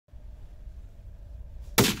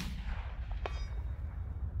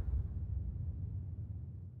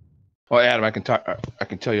Well, Adam, I can talk. I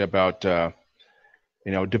can tell you about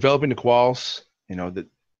developing the quals. The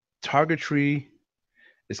targetry.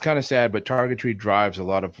 It's kind of sad, but targetry drives a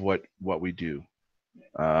lot of what we do.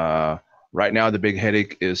 Uh, right now, the big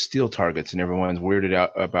headache is steel targets, and everyone's weirded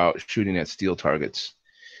out about shooting at steel targets.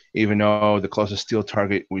 Even though the closest steel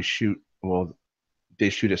target we shoot, well, they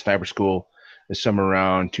shoot at sniper school, is somewhere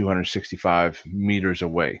around 265 meters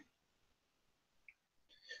away.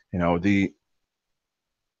 The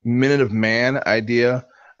minute of man idea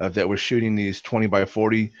of that we're shooting these 20 by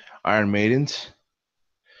 40 Iron Maidens.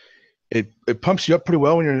 It pumps you up pretty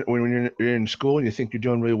well when you're in school and you think you're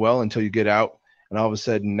doing really well until you get out, and all of a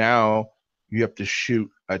sudden now you have to shoot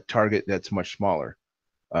a target that's much smaller.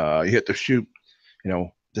 You have to shoot,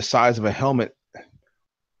 the size of a helmet,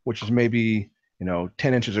 which is maybe 10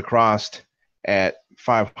 inches across at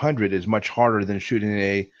 500 is much harder than shooting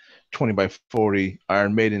a 20 by 40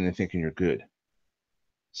 Iron Maiden and thinking you're good.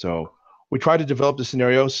 So we try to develop the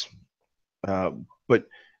scenarios, but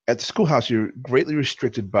at the schoolhouse, you're greatly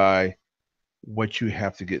restricted by what you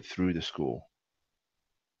have to get through the school.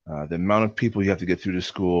 The amount of people you have to get through the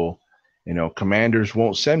school. Commanders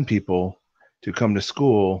won't send people to come to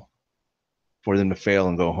school for them to fail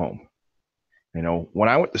and go home. When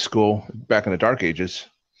I went to school back in the dark ages,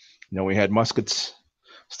 we had muskets,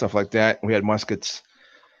 stuff like that. We had muskets.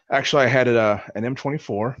 Actually, I had an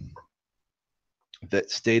M24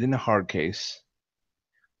 that stayed in the hard case,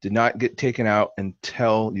 did not get taken out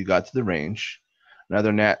until you got to the range. And other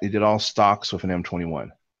than that, you did all stocks with an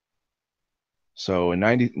M21. So in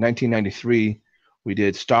 1993, we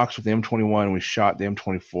did stocks with the M21. We shot the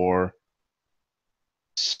M24,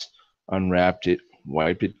 unwrapped it,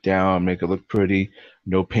 wiped it down, make it look pretty,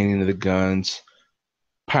 no painting of the guns.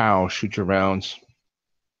 Pow, shoot your rounds.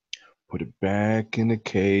 Put it back in the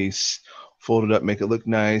case, fold it up, make it look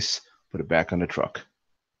nice, put it back on the truck.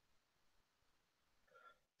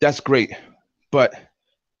 That's great, but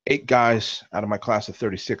 8 guys out of my class of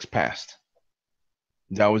 36 passed.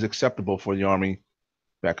 That was acceptable for the Army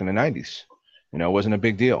back in the 90s. It wasn't a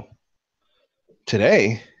big deal.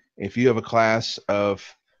 Today, if you have a class of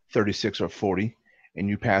 36 or 40 and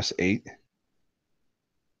you pass 8,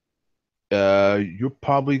 you're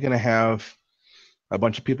probably going to have a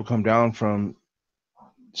bunch of people come down from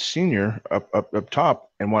senior up top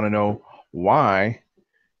and want to know why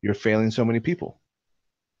you're failing so many people.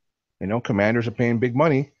 Commanders are paying big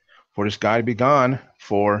money for this guy to be gone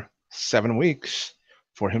for 7 weeks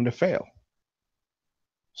for him to fail.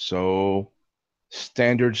 So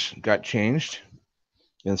standards got changed.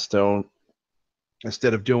 And so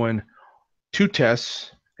instead of doing 2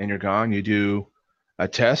 tests and you're gone, you do a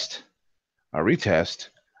test, a retest,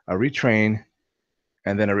 a retrain,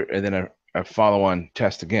 and then a follow-on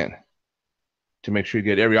test again to make sure you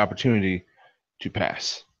get every opportunity to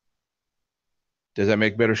pass. Does that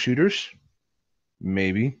make better shooters?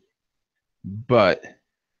 Maybe. But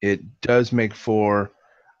it does make for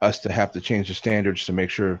us to have to change the standards to make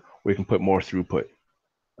sure we can put more throughput.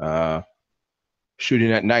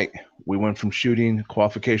 Shooting at night, we went from shooting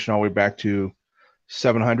qualification all the way back to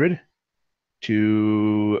 700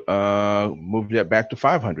 to move that back to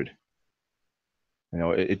 500.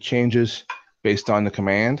 It changes based on the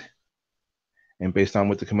command and based on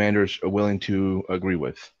what the commanders are willing to agree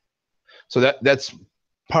with. So that's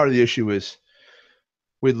part of the issue is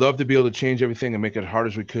we'd love to be able to change everything and make it as hard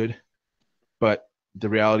as we could. But the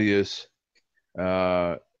reality is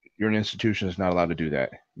you're an institution that's not allowed to do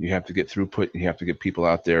that. You have to get throughput. You have to get people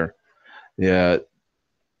out there. Yeah,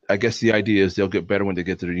 I guess the idea is they'll get better when they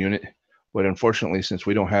get to their unit. But unfortunately, since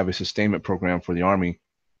we don't have a sustainment program for the Army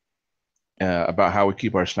about how we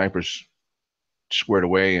keep our snipers squared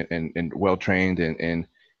away and well-trained and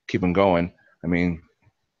keep them going, I mean,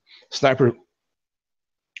 sniper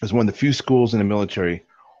is one of the few schools in the military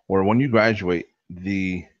where when you graduate,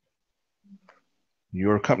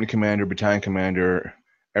 your company commander, battalion commander,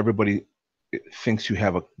 everybody thinks you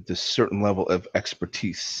have this certain level of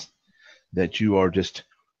expertise that you are just,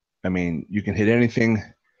 I mean, you can hit anything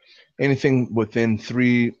within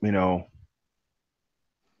 3,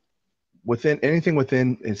 anything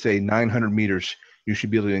within, say, 900 meters, you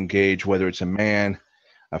should be able to engage, whether it's a man,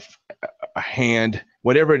 a hand,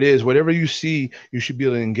 whatever it is, whatever you see, you should be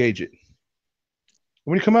able to engage it.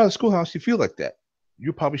 When you come out of the schoolhouse, you feel like that.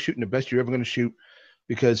 You're probably shooting the best you're ever going to shoot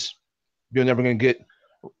because you're never going to get,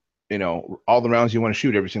 all the rounds you want to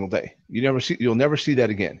shoot every single day. You'll never see that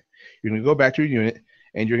again. You're going to go back to your unit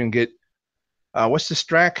and you're going to get, what's the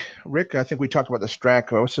STRAC, Rick? I think we talked about the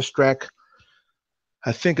STRAC. What's the STRAC?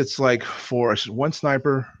 I think it's like for one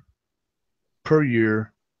sniper per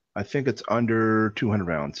year, I think it's under 200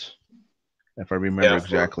 rounds, if I remember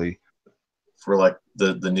exactly. for like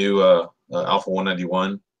the new Alpha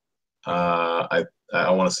 191. I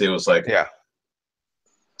want to say it was like Yeah.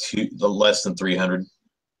 less than 300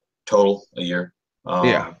 total a year.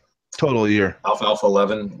 Yeah. Total year. Alpha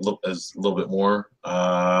 11 is a little bit more.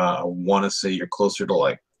 I want to say you're closer to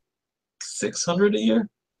like 600 a year,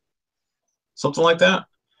 something like that.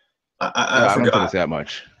 I I don't think forgot. it's that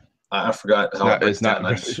much. I forgot It's how it not. breaks It's not. down.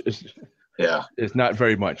 I just yeah. It's not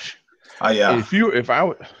very much. Yeah. If I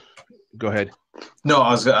would go ahead. No,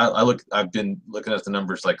 I've been looking at the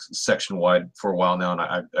numbers like section wide for a while now, and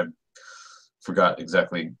I forgot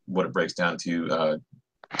exactly what it breaks down to.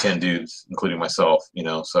 10 dudes, including myself.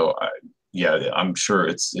 So yeah, I'm sure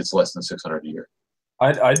it's less than 600 a year.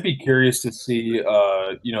 I'd be curious to see,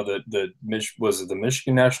 was it the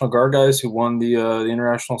Michigan National Guard guys who won the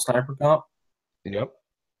international sniper comp? Yep.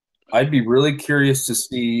 I'd be really curious to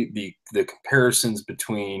see the comparisons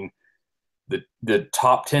between the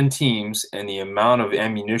top 10 teams and the amount of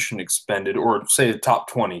ammunition expended, or say the top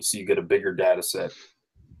 20, so you get a bigger data set.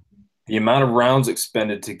 The amount of rounds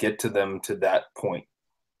expended to get to them to that point.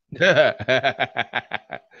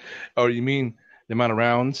 Oh, you mean the amount of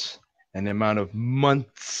rounds and the amount of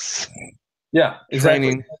months Yeah, exactly.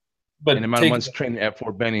 training But and the amount of months training at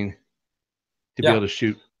Fort Benning to be able to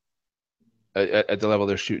shoot at the level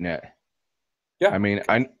they're shooting at. Yeah. I mean,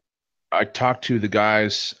 I talked to the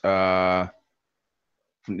guys from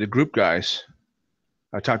the group guys.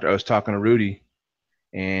 I was talking to Rudy,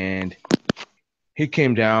 and he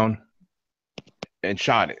came down and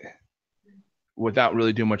shot it without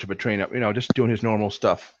really doing much of a train up, just doing his normal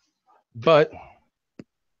stuff. But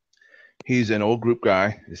he's an old group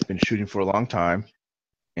guy that's been shooting for a long time,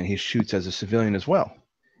 and he shoots as a civilian as well.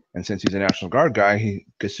 And since he's a National Guard guy, he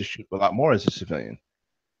gets to shoot a lot more as a civilian.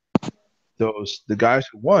 The guys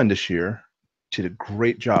who won this year did a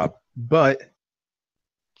great job, but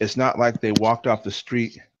it's not like they walked off the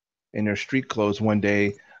street in their street clothes one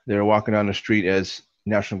day. They were walking down the street as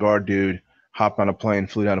National Guard dude, hopped on a plane,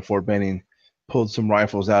 flew down to Fort Benning, pulled some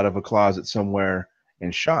rifles out of a closet somewhere,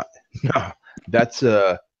 and shot. No, that's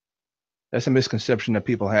a misconception that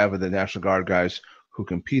people have of the National Guard guys who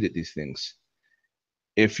compete at these things.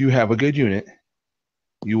 If you have a good unit,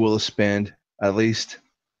 you will spend at least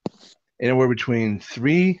anywhere between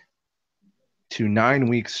 3 to 9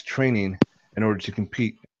 weeks training in order to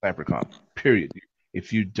compete in sniper comp. Period.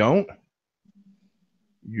 If you don't,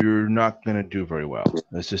 you're not going to do very well.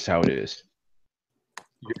 That's just how it is.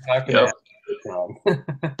 You're not going to have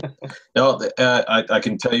No, I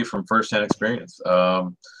can tell you from firsthand experience.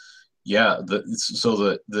 The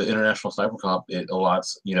international sniper comp, it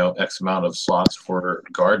allots X amount of slots for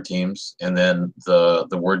guard teams, and then the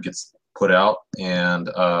word gets put out, and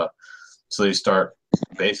so they start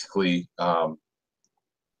basically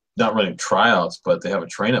not running tryouts, but they have a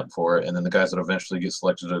train up for it, and then the guys that eventually get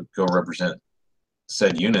selected to go represent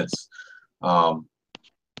said units,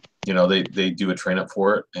 they do a train up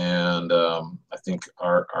for it, and I think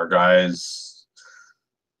our guys,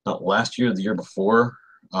 not last year, the year before,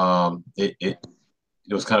 it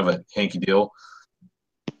was kind of a hanky deal,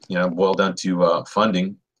 boiled down to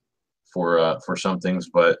funding for some things,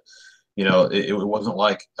 but it wasn't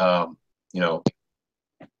like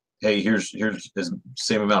hey, here's the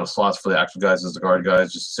same amount of slots for the active guys as the guard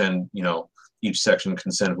guys. Just send, each section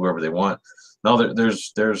can send whoever they want. No,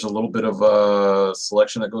 there's a little bit of a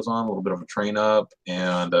selection that goes on, a little bit of a train up,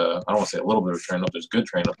 and I don't want to say a little bit of a train up. There's good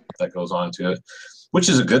train up that goes on to it, which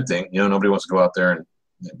is a good thing. Nobody wants to go out there and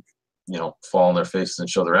fall on their faces and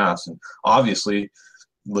show their ass. And obviously,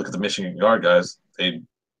 look at the Michigan Guard guys. They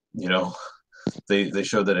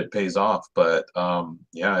show that it pays off, but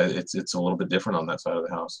it's a little bit different on that side of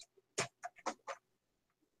the house.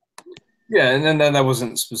 Yeah, and then that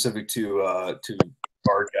wasn't specific to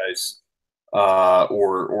guard guys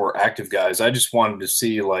or active guys. I just wanted to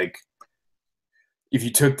see, like, if you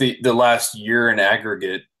took the last year in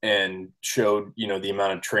aggregate and showed the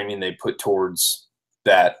amount of training they put towards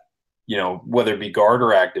that, whether it be guard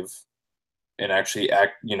or active, and actually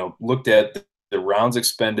looked at the rounds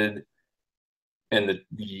expended and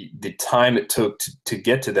the time it took to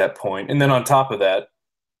get to that point, and then on top of that,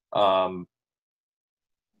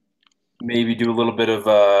 maybe do a little bit of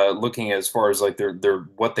looking as far as like their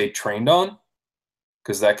what they trained on,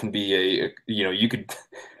 because that can be you could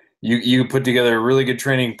put together a really good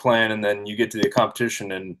training plan, and then you get to the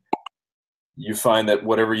competition and you find that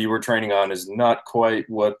whatever you were training on is not quite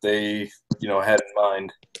what they had in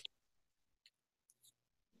mind.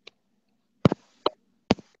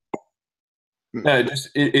 Yeah,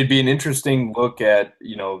 it'd be an interesting look at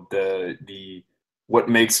the what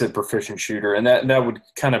makes a proficient shooter, and that would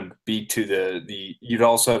kind of be to the you'd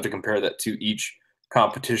also have to compare that to each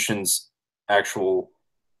competition's actual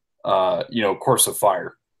course of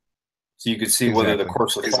fire. So you could see whether the Exactly.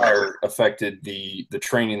 course of fire affected the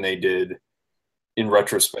training they did in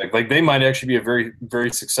retrospect. Like they might actually be a very,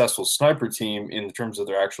 very successful sniper team in terms of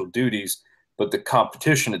their actual duties, but the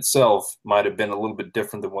competition itself might have been a little bit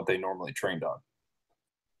different than what they normally trained on.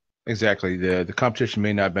 Exactly. The competition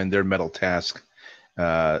may not have been their metal task,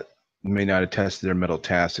 may not have tested their metal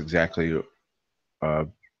task exactly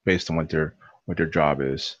based on what their job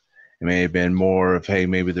is. It may have been more of, hey,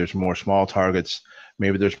 maybe there's more small targets,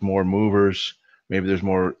 maybe there's more movers, maybe there's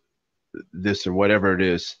more this or whatever it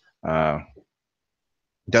is.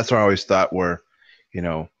 That's what I always thought where,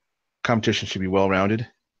 competition should be well-rounded.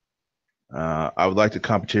 I would like the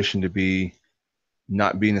competition to be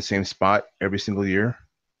not be in the same spot every single year,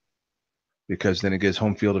 because then it gives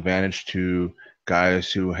home field advantage to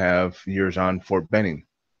guys who have years on Fort Benning.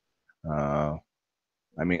 I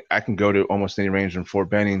mean, I can go to almost any range in Fort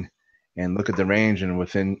Benning and look at the range, and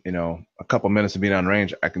within a couple minutes of being on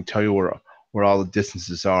range, I can tell you where all the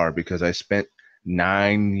distances are because I spent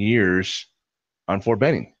 9 years on Fort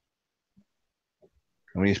Benning.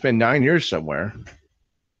 And when you spend 9 years somewhere,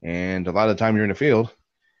 and a lot of the time you're in the field,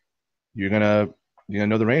 you're gonna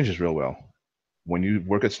know the ranges real well. When you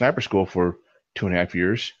work at sniper school for 2.5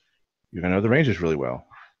 years, you're gonna know the ranges really well.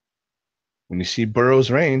 When you see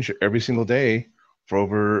Burroughs range every single day for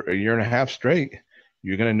over a year and a half straight,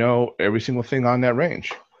 you're gonna know every single thing on that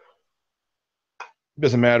range. It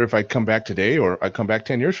doesn't matter if I come back today or I come back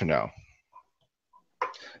 10 years from now.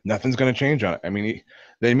 Nothing's gonna change on it. I mean,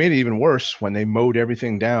 they made it even worse when they mowed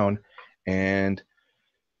everything down and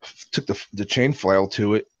took the chain file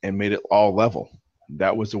to it and made it all level.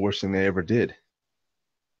 That was the worst thing they ever did.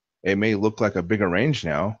 It may look like a bigger range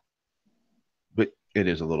now, but it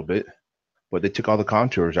is a little bit. But they took all the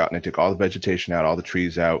contours out and they took all the vegetation out, all the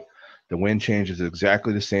trees out. The wind changes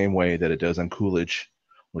exactly the same way that it does on Coolidge,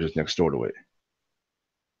 which is next door to it.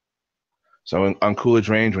 So on Coolidge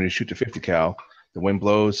Range, when you shoot the 50 cal, the wind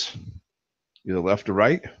blows either left or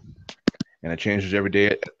right, and it changes every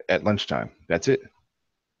day at lunchtime. That's it.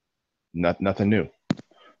 Nothing new.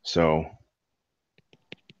 So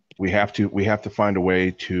we have to find a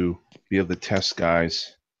way to be able to test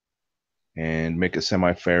guys and make it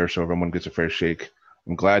semi-fair so everyone gets a fair shake.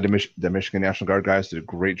 I'm glad the Michigan National Guard guys did a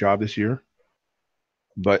great job this year.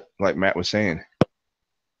 But like Matt was saying,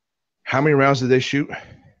 how many rounds did they shoot?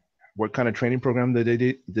 What kind of training program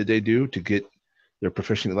did they do to get their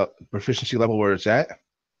proficiency level where it's at?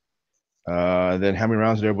 Then how many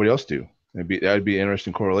rounds did everybody else do? That would be an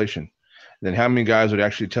interesting correlation. Then how many guys would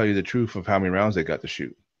actually tell you the truth of how many rounds they got to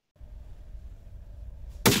shoot?